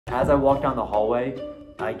As I walk down the hallway,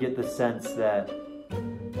 I get the sense that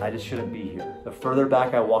I just shouldn't be here. The further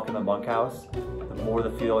back I walk in the bunkhouse, the more the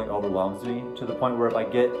feeling overwhelms me, to the point where if I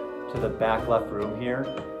get to the back left room here,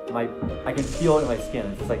 I can feel it in my skin.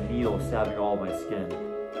 It's just like needles stabbing all my skin.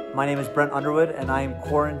 My name is Brent Underwood, and I am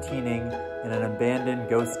quarantining in an abandoned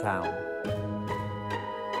ghost town.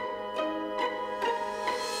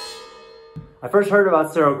 I first heard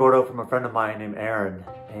about Cerro Gordo from a friend of mine named Aaron,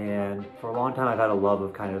 and for a long time I've had a love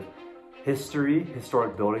of kind of history,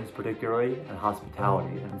 historic buildings particularly, and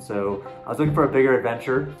hospitality. And so I was looking for a bigger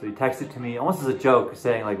adventure, so he texted to me almost as a joke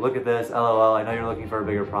saying like, look at this, LOL, I know you're looking for a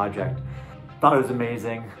bigger project. Thought it was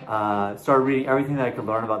amazing. Started reading everything that I could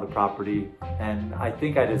learn about the property, and I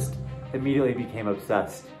think I just immediately became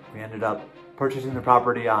obsessed. We ended up purchasing the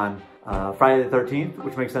property on Friday the 13th,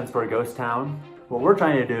 which makes sense for a ghost town. What we're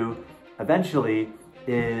trying to do eventually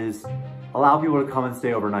is allow people to come and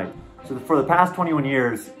stay overnight. So for the past 21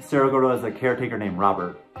 years, Cerro Gordo has a caretaker named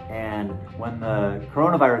Robert. And when the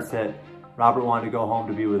coronavirus hit, Robert wanted to go home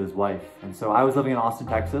to be with his wife. And so I was living in Austin,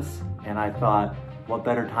 Texas, and I thought, what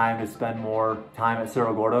better time to spend more time at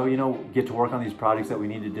Cerro Gordo, you know, get to work on these projects that we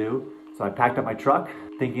need to do. So I packed up my truck,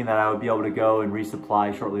 thinking that I would be able to go and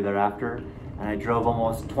resupply shortly thereafter. And I drove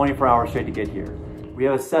almost 24 hours straight to get here. We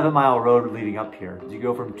have a 7-mile road leading up here. You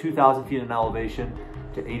go from 2,000 feet in elevation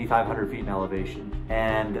to 8,500 feet in elevation.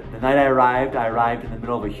 And the night I arrived in the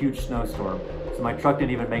middle of a huge snowstorm. So my truck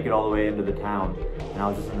didn't even make it all the way into the town. And I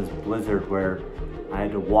was just in this blizzard where I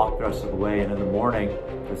had to walk the rest of the way. And in the morning,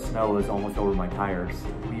 the snow was almost over my tires.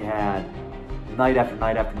 We had night after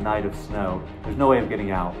night after night of snow. There's no way of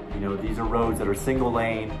getting out. You know, these are roads that are single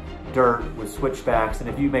lane, dirt with switchbacks. And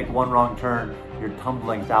if you make one wrong turn, you're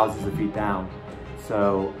tumbling thousands of feet down.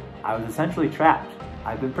 So I was essentially trapped.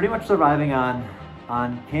 I've been pretty much surviving on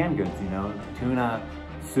canned goods, you know, tuna,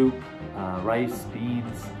 soup, rice,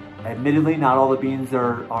 beans. Admittedly, not all the beans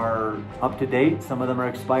are up to date. Some of them are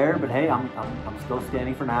expired, but hey, I'm still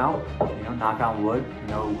standing for now. You know, knock on wood. You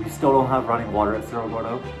know, we still don't have running water at Cerro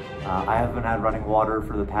Gordo. I haven't had running water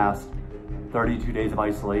for the past 32 days of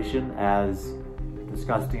isolation. As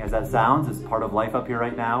disgusting as that sounds, it's part of life up here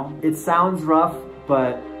right now. It sounds rough,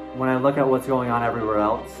 but when I look at what's going on everywhere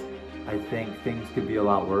else, I think things could be a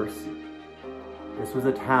lot worse. This was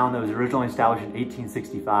a town that was originally established in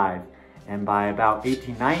 1865, and by about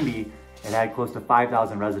 1890, it had close to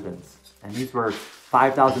 5,000 residents. And these were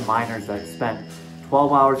 5,000 miners that spent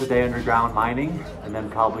 12 hours a day underground mining, and then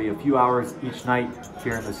probably a few hours each night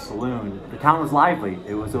here in the saloon. The town was lively.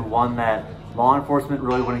 It was the one that law enforcement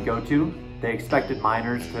really wouldn't go to. They expected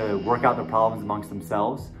miners to work out their problems amongst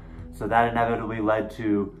themselves, so that inevitably led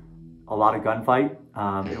to a lot of gunfight.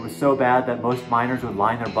 It was so bad that most miners would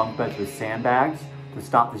line their bunk beds with sandbags to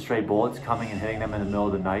stop the stray bullets coming and hitting them in the middle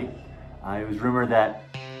of the night. It was rumored that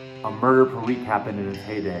a murder per week happened in its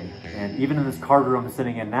heyday. And even in this card room I'm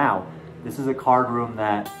sitting in now, this is a card room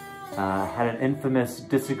that had an infamous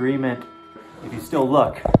disagreement. If you still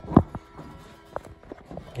look,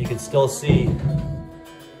 you can still see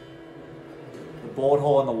the bullet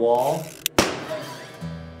hole in the wall.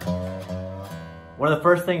 One of the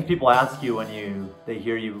first things people ask you when they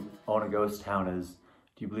hear you own a ghost town is,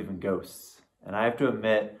 do you believe in ghosts? And I have to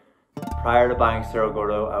admit, prior to buying Cerro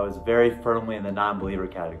Gordo, I was very firmly in the non-believer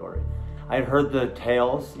category. I had heard the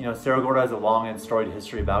tales. You know, Cerro Gordo has a long and storied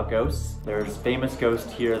history about ghosts. There's famous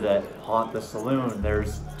ghosts here that haunt the saloon.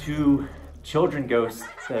 There's 2 children ghosts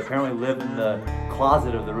that apparently live in the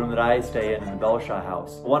closet of the room that I stay in the Belshaw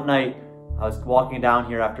house. One night, I was walking down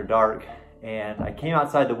here after dark, and I came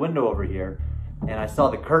outside the window over here, and I saw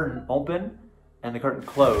the curtain open and the curtain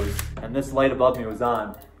close, and this light above me was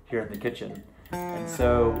on here in the kitchen. And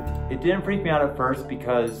so it didn't freak me out at first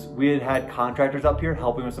because we had contractors up here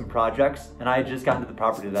helping with some projects, and I had just gotten to the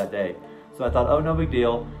property that day. So I thought, oh, no big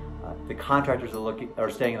deal. The contractors are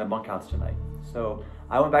staying in the bunkhouse tonight. So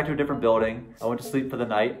I went back to a different building. I went to sleep for the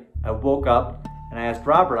night. I woke up and I asked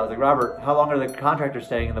Robert, I was like, Robert, how long are the contractors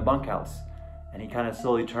staying in the bunkhouse? And he kind of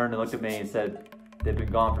slowly turned and looked at me and said, they've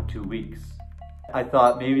been gone for 2 weeks. I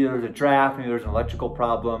thought maybe there was a draft, maybe there was an electrical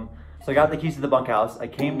problem. So I got the keys to the bunkhouse, I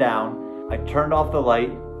came down, I turned off the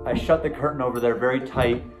light, I shut the curtain over there very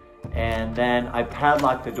tight, and then I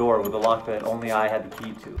padlocked the door with a lock that only I had the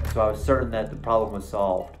key to. So I was certain that the problem was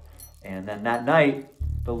solved. And then that night,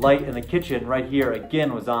 the light in the kitchen right here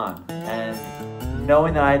again was on. And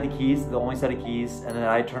knowing that I had the keys, the only set of keys, and then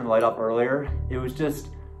I turned the light off earlier, it was just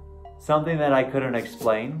something that I couldn't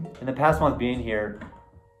explain. In the past month being here,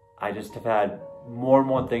 I just have had more and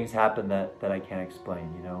more things happen that I can't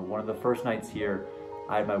explain. You know, one of the first nights here,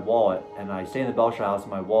 I had my wallet, and I stay in the Belshaw house, and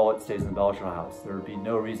my wallet stays in the Belshaw house. There would be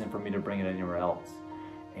no reason for me to bring it anywhere else.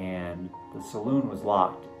 and the saloon was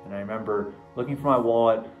locked. And I remember looking for my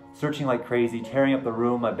wallet, searching like crazy, tearing up the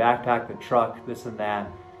room, my backpack, the truck, this and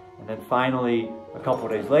that. And then finally, a couple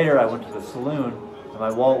of days later, I went to the saloon and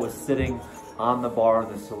my wallet was sitting on the bar in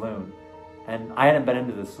the saloon. And I hadn't been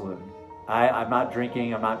into the saloon. I'm not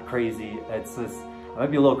drinking, I'm not crazy. It's just, I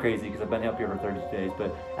might be a little crazy because I've been up here for 32 days,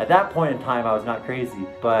 but at that point in time, I was not crazy.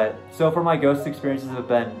 But so far my ghost experiences have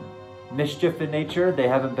been mischief in nature. They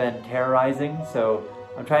haven't been terrorizing, so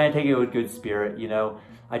I'm trying to take it with good spirit, you know.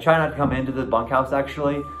 I try not to come into the bunkhouse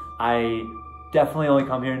actually. I definitely only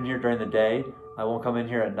come in here during the day. I won't come in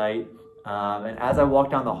here at night. And as I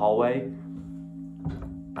walk down the hallway,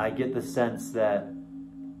 I get the sense that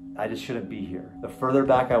I just shouldn't be here. The further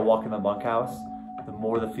back I walk in the bunkhouse, the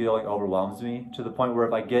more the feeling overwhelms me, to the point where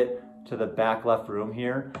if I get to the back left room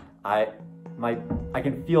here, I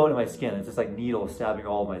can feel it in my skin. It's just like needles stabbing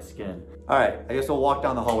all of my skin. All right, I guess we'll walk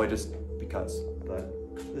down the hallway just because. But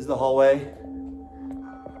this is the hallway.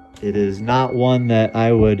 It is not one that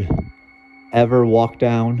I would ever walk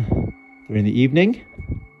down during the evening.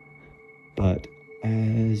 But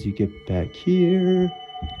as you get back here,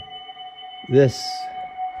 this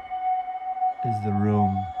is the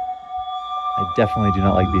room I definitely do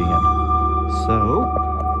not like being in.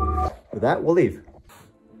 So, with that, we'll leave.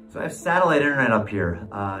 So I have satellite internet up here,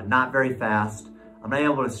 not very fast. I'm not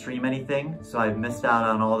able to stream anything, so I've missed out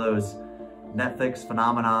on all those Netflix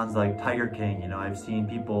phenomenons like Tiger King. You know, I've seen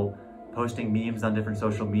people posting memes on different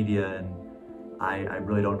social media, and I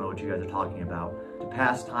really don't know what you guys are talking about. To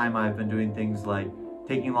pass time, I've been doing things like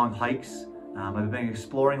taking long hikes. I've been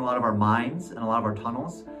exploring a lot of our mines and a lot of our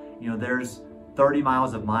tunnels. You know, there's 30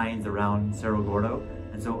 miles of mines around Cerro Gordo,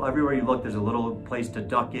 and so everywhere you look, there's a little place to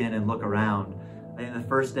duck in and look around. I think the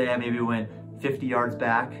first day I maybe went 50 yards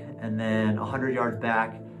back, and then 100 yards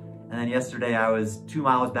back, and then yesterday I was 2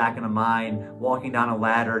 miles back in a mine, walking down a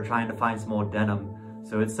ladder, trying to find some old denim.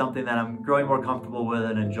 So it's something that I'm growing more comfortable with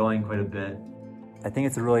and enjoying quite a bit. I think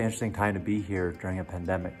it's a really interesting time to be here during a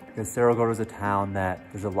pandemic, because Cerro Gordo is a town that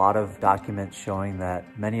there's a lot of documents showing that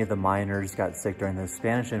many of the miners got sick during the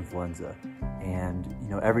Spanish influenza. And you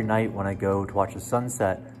know, every night when I go to watch the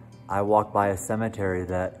sunset, I walk by a cemetery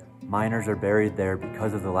that miners are buried there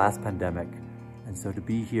because of the last pandemic. And so to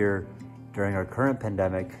be here during our current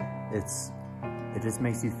pandemic, it just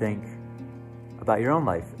makes you think about your own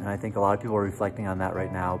life. And I think a lot of people are reflecting on that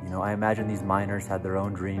right now. You know, I imagine these miners had their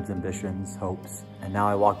own dreams, ambitions, hopes, and now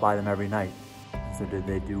I walk by them every night. So did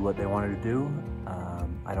they do what they wanted to do?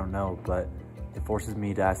 I don't know, but it forces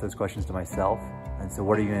me to ask those questions to myself. And so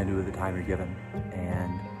what are you gonna do with the time you're given?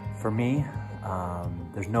 And for me,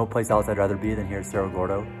 there's no place else I'd rather be than here at Cerro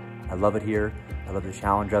Gordo. I love it here. I love the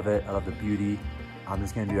challenge of it. I love the beauty. I'm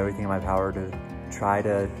just gonna do everything in my power to try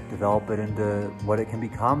to develop it into what it can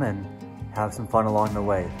become and have some fun along the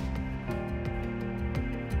way.